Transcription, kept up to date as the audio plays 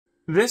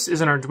This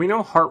is an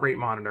Arduino heart rate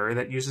monitor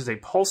that uses a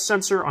pulse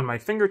sensor on my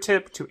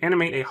fingertip to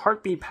animate a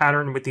heartbeat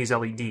pattern with these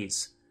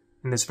LEDs.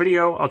 In this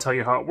video, I'll tell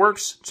you how it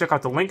works. Check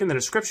out the link in the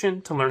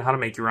description to learn how to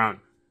make your own.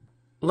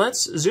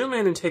 Let's zoom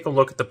in and take a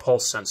look at the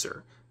pulse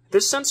sensor.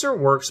 This sensor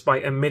works by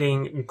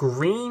emitting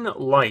green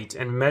light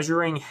and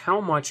measuring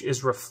how much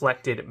is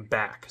reflected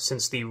back.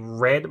 Since the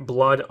red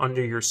blood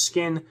under your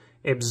skin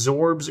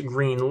absorbs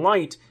green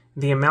light,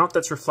 the amount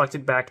that's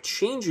reflected back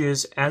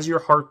changes as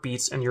your heart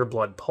beats and your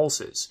blood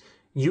pulses.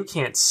 You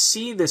can't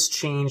see this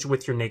change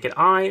with your naked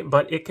eye,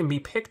 but it can be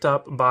picked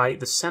up by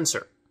the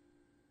sensor.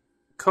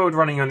 Code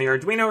running on the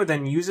Arduino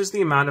then uses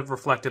the amount of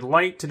reflected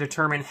light to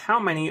determine how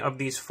many of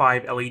these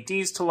 5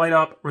 LEDs to light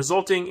up,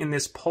 resulting in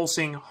this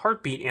pulsing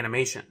heartbeat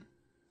animation.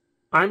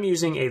 I'm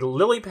using a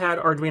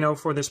LilyPad Arduino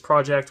for this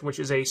project, which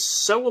is a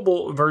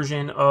sewable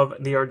version of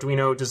the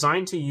Arduino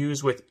designed to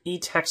use with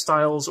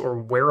e-textiles or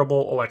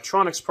wearable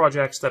electronics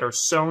projects that are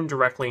sewn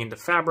directly into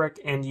fabric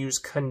and use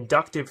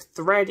conductive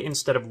thread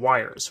instead of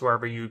wires.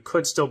 However, you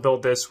could still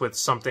build this with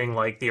something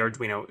like the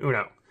Arduino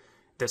Uno.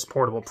 This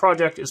portable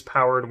project is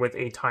powered with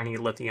a tiny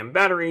lithium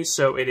battery,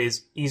 so it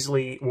is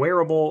easily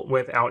wearable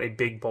without a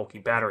big bulky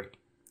battery.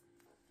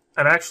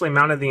 I've actually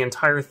mounted the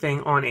entire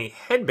thing on a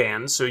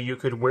headband, so you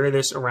could wear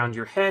this around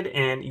your head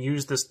and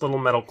use this little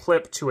metal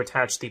clip to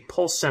attach the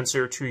pulse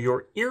sensor to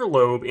your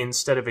earlobe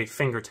instead of a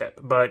fingertip,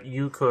 but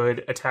you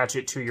could attach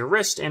it to your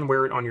wrist and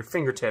wear it on your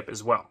fingertip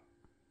as well.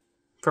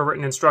 For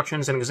written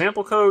instructions and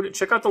example code,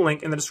 check out the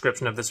link in the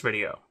description of this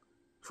video.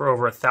 For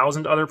over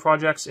 1,000 other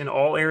projects in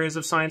all areas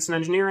of science and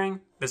engineering,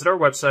 visit our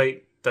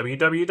website,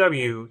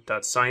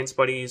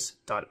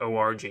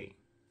 www.sciencebuddies.org.